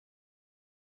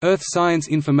Earth Science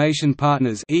Information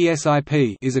Partners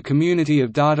 (ESIP) is a community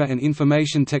of data and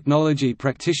information technology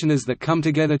practitioners that come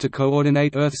together to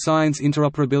coordinate Earth science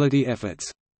interoperability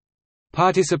efforts.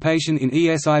 Participation in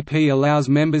ESIP allows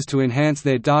members to enhance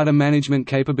their data management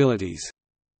capabilities.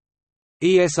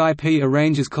 ESIP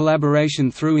arranges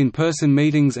collaboration through in-person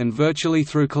meetings and virtually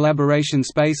through collaboration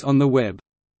space on the web.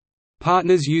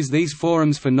 Partners use these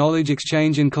forums for knowledge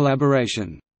exchange and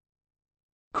collaboration.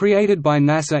 Created by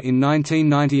NASA in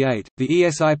 1998, the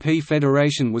ESIP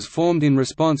Federation was formed in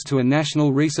response to a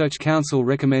National Research Council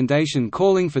recommendation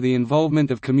calling for the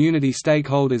involvement of community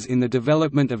stakeholders in the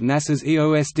development of NASA's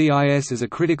EOSDIS as a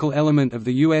critical element of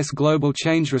the U.S. Global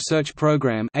Change Research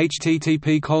Program.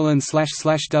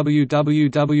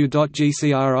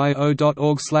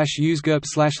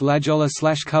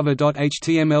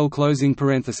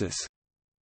 http://www.gcrio.org/usegerp/lajola/cover.html.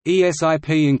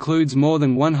 ESIP includes more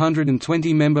than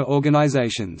 120 member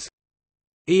organizations.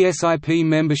 ESIP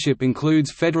membership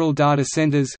includes federal data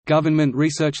centers, government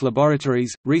research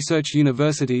laboratories, research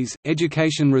universities,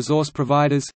 education resource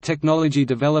providers, technology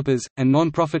developers, and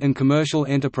nonprofit and commercial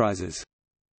enterprises.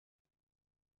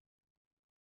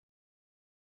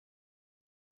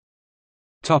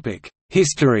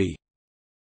 History.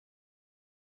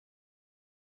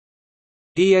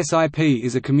 ESIP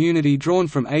is a community drawn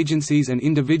from agencies and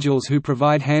individuals who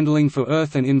provide handling for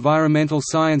Earth and environmental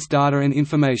science data and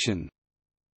information.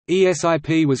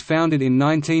 ESIP was founded in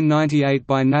 1998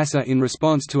 by NASA in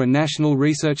response to a National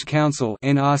Research Council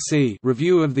 (NRC)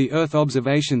 review of the Earth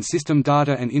Observation System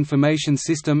Data and Information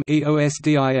System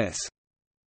 (EOSDIS).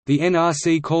 The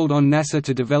NRC called on NASA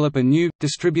to develop a new,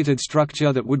 distributed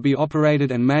structure that would be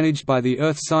operated and managed by the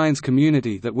Earth science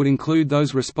community that would include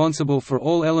those responsible for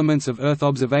all elements of Earth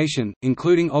observation,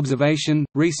 including observation,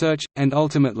 research, and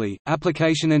ultimately,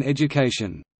 application and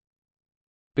education.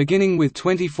 Beginning with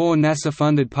 24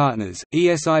 NASA-funded partners,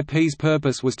 ESIP's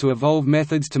purpose was to evolve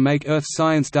methods to make Earth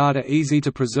science data easy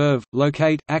to preserve,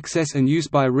 locate, access and use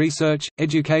by research,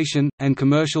 education, and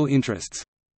commercial interests.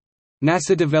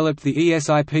 NASA developed the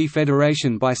ESIP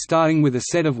Federation by starting with a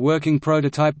set of working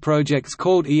prototype projects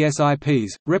called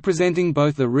ESIPs, representing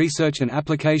both the research and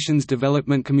applications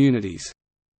development communities.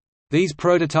 These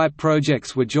prototype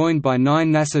projects were joined by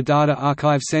 9 NASA Data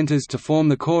Archive centers to form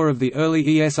the core of the early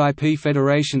ESIP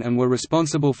Federation and were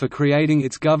responsible for creating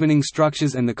its governing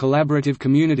structures and the collaborative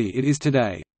community it is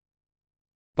today.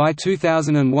 By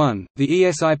 2001, the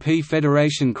ESIP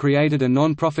Federation created a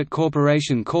non-profit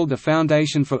corporation called the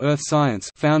Foundation for Earth Science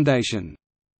Foundation.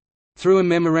 Through a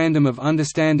Memorandum of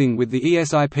Understanding with the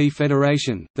ESIP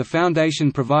Federation, the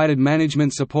Foundation provided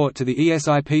management support to the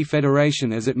ESIP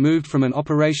Federation as it moved from an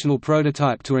operational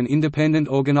prototype to an independent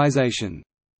organization.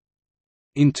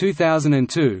 In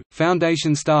 2002,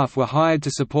 Foundation staff were hired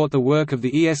to support the work of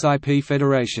the ESIP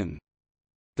Federation.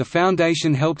 The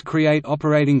Foundation helped create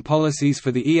operating policies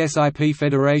for the ESIP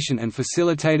Federation and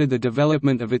facilitated the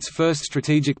development of its first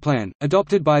strategic plan,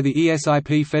 adopted by the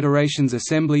ESIP Federation's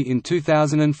Assembly in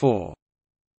 2004.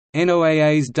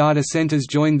 NOAA's data centers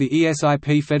joined the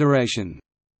ESIP Federation.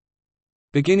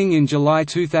 Beginning in July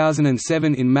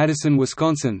 2007 in Madison,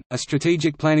 Wisconsin, a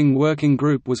strategic planning working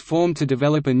group was formed to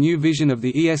develop a new vision of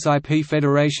the ESIP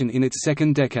Federation in its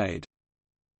second decade.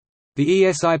 The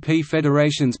ESIP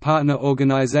Federation's partner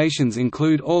organizations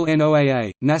include all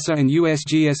NOAA, NASA and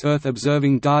USGS Earth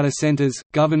observing data centers,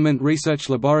 government research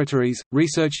laboratories,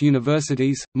 research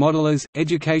universities, modelers,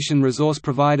 education resource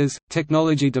providers,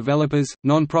 technology developers,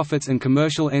 nonprofits and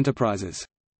commercial enterprises.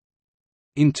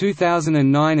 In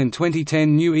 2009 and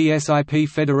 2010 new ESIP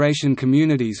Federation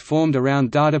communities formed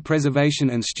around data preservation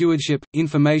and stewardship,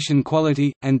 information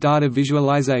quality, and data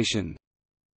visualization.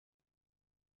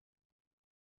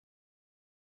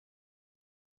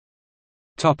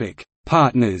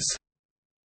 Partners.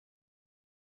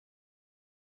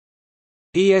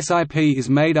 ESIP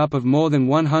is made up of more than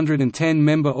 110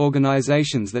 member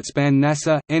organizations that span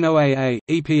NASA, NOAA,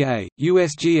 EPA,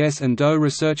 USGS and DOE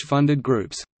research-funded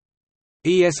groups.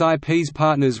 ESIP's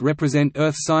partners represent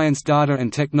Earth science data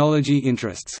and technology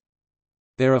interests.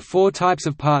 There are 4 types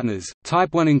of partners.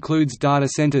 Type 1 includes data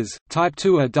centers, Type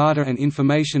 2 are data and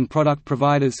information product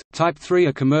providers, Type 3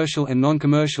 are commercial and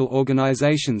non-commercial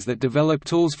organizations that develop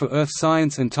tools for Earth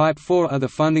science and Type 4 are the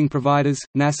funding providers,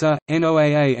 NASA,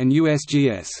 NOAA and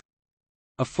USGS.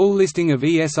 A full listing of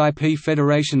ESIP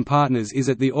Federation partners is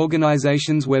at the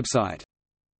organization's website.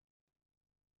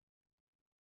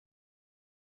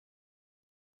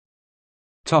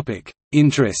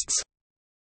 Interests.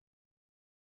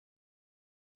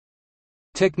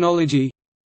 Technology,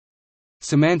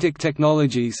 semantic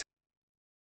technologies,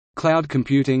 cloud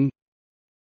computing,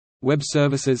 web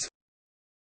services,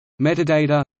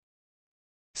 metadata,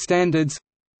 Standards.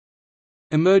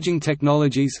 Emerging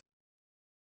technologies.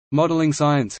 Modeling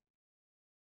science.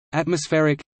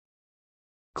 Atmospheric.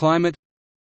 Climate.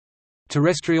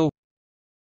 Terrestrial.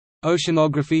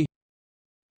 Oceanography.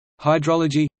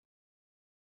 Hydrology.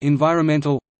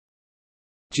 Environmental.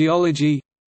 Geology.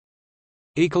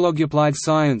 Ecology. Applied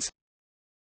science.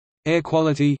 Air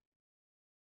quality.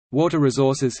 Water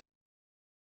resources.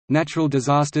 Natural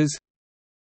disasters.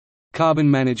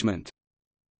 Carbon management.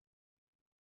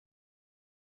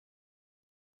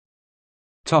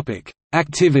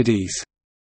 Activities.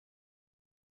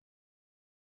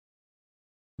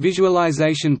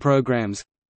 Visualization programs.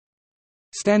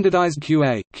 Standardized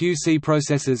QA/QC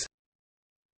processes.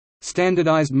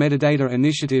 Standardized metadata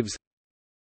initiatives.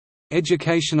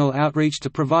 Educational outreach to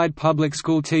provide public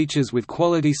school teachers with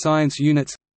quality science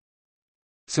units.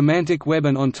 Semantic web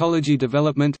and ontology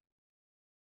development.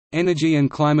 Energy and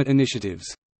climate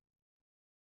initiatives.